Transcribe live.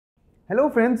Hello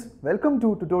friends, welcome to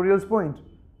Tutorials Point.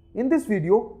 In this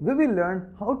video, we will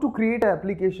learn how to create an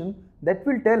application that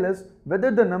will tell us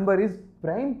whether the number is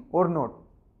prime or not.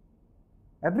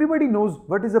 Everybody knows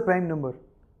what is a prime number.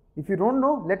 If you don't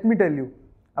know, let me tell you.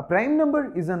 A prime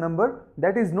number is a number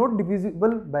that is not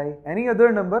divisible by any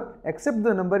other number except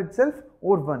the number itself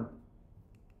or 1.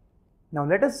 Now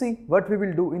let us see what we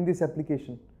will do in this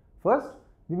application. First,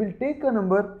 we will take a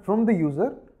number from the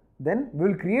user. Then we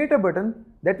will create a button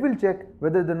that will check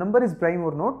whether the number is prime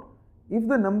or not. If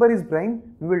the number is prime,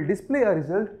 we will display a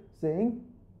result saying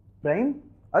prime.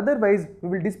 Otherwise, we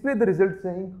will display the result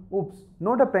saying oops,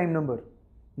 not a prime number.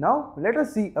 Now let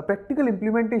us see a practical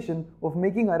implementation of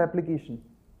making our application.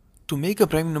 To make a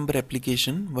prime number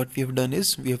application, what we have done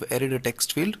is we have added a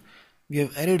text field. We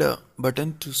have added a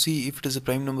button to see if it is a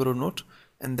prime number or not,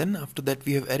 and then after that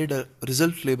we have added a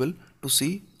result label to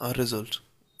see our result,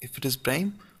 if it is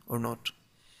prime or not.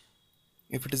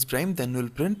 If it is prime, then we'll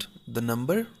print the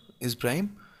number is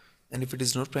prime, and if it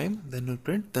is not prime, then we'll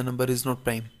print the number is not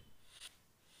prime.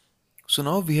 So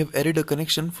now we have added a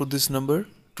connection for this number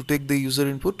to take the user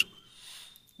input.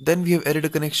 Then we have added a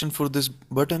connection for this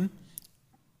button.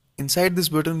 Inside this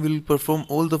button we will perform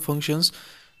all the functions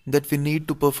that we need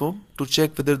to perform to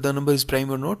check whether the number is prime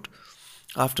or not.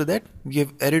 After that we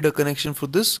have added a connection for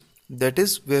this, that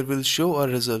is where we'll show our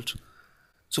result.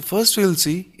 So first we will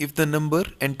see if the number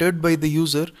entered by the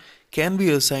user can be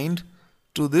assigned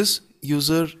to this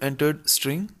user entered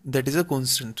string, that is a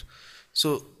constant.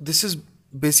 So this is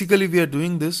basically we are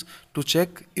doing this to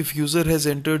check if user has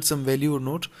entered some value or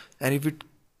not, and if it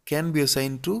can be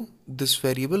assigned to this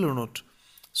variable or not.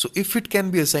 So if it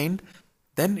can be assigned,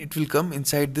 then it will come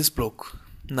inside this block.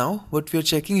 Now what we are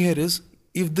checking here is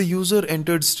if the user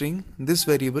entered string, this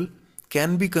variable,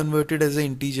 can be converted as an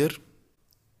integer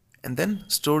and then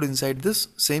stored inside this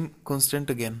same constant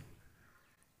again.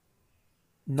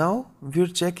 Now we are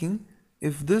checking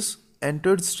if this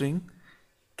entered string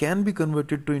can be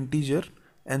converted to integer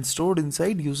and stored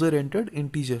inside user entered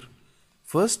integer.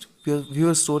 First we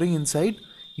are storing inside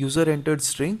user entered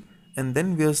string, and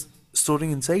then we are storing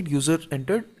inside user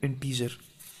entered integer.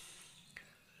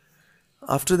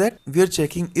 After that we are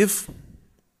checking if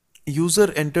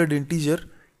user entered integer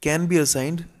can be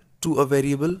assigned to a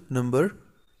variable number,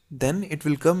 then it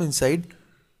will come inside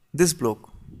this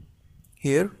block.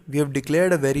 Here we have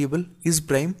declared a variable is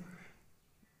prime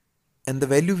and the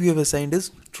value we have assigned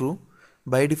is true.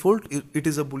 By default it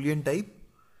is a boolean type.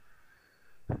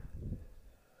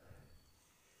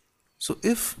 So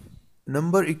if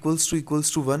number equals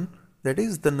to 1, that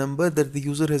is the number that the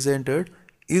user has entered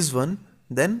is 1,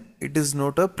 then it is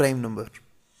not a prime number.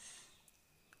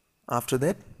 After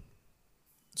that,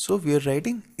 so we are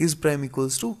writing is prime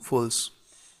equals to false.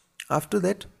 After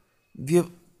that we have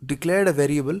declared a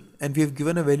variable and we have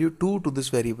given a value 2 to this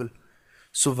variable.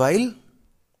 So while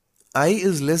I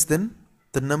is less than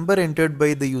the number entered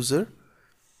by the user,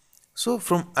 so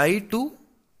from I to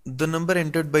the number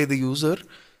entered by the user,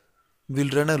 we'll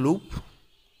run a loop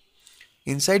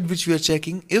inside which we are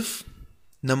checking if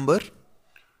number,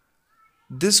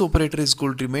 this operator is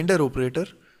called remainder operator.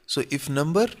 So if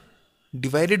number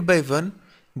divided by 1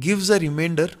 gives a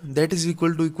remainder that is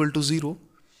equal to 0,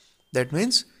 that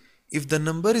means if the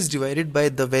number is divided by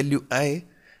the value I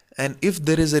and if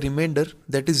there is a remainder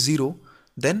that is 0,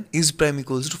 then is prime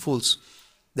equals to false.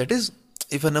 That is,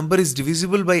 if a number is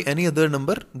divisible by any other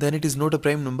number, then it is not a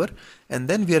prime number, and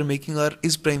then we are making our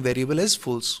is prime variable as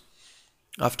false.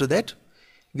 After that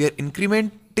we are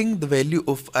incrementing the value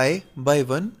of I by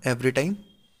 1 every time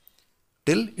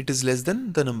till it is less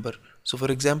than the number. So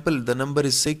for example, the number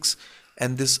is 6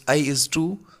 and this I is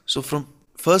 2. So from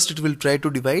first it will try to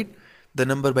divide the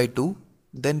number by 2,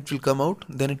 then it will come out,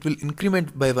 then it will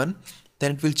increment by 1,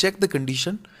 then it will check the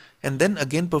condition and then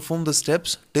again perform the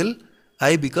steps till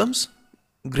I becomes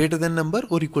greater than number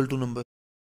or equal to number.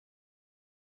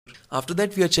 After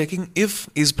that we are checking if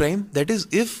is prime, that is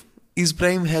if is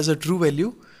prime has a true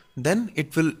value, then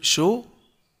it will show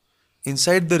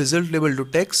inside the result label to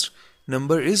text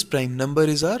number is prime, number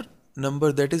is our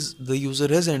number that is the user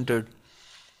has entered.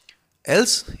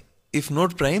 Else if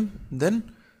not prime,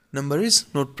 then number is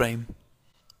not prime.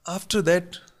 After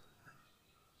that,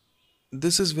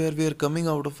 this is where we are coming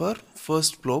out of our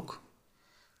first block.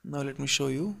 Now let me show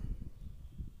you.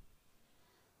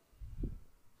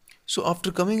 So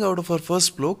after coming out of our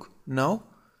first block, now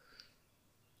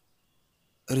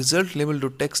result label to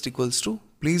text equals to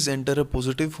please enter a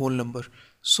positive whole number.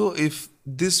 So if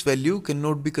this value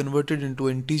cannot be converted into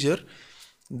integer,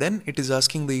 then it is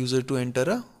asking the user to enter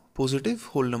a positive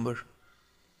whole number.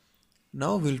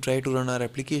 Now we'll try to run our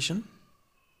application.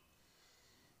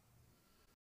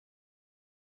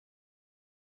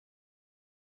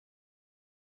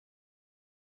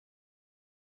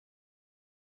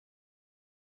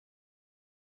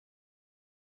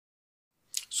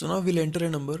 So now we'll enter a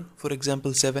number, for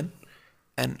example 7,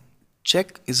 and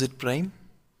check is it prime.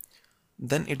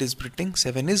 Then it is printing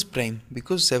 7 is prime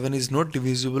because 7 is not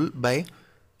divisible by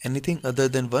anything other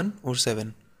than 1 or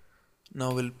 7.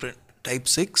 Now we'll print type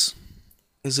 6.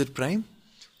 Is it prime?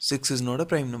 6 is not a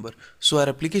prime number. So our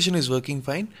application is working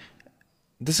fine.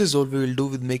 This is all we will do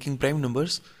with making prime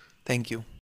numbers. Thank you.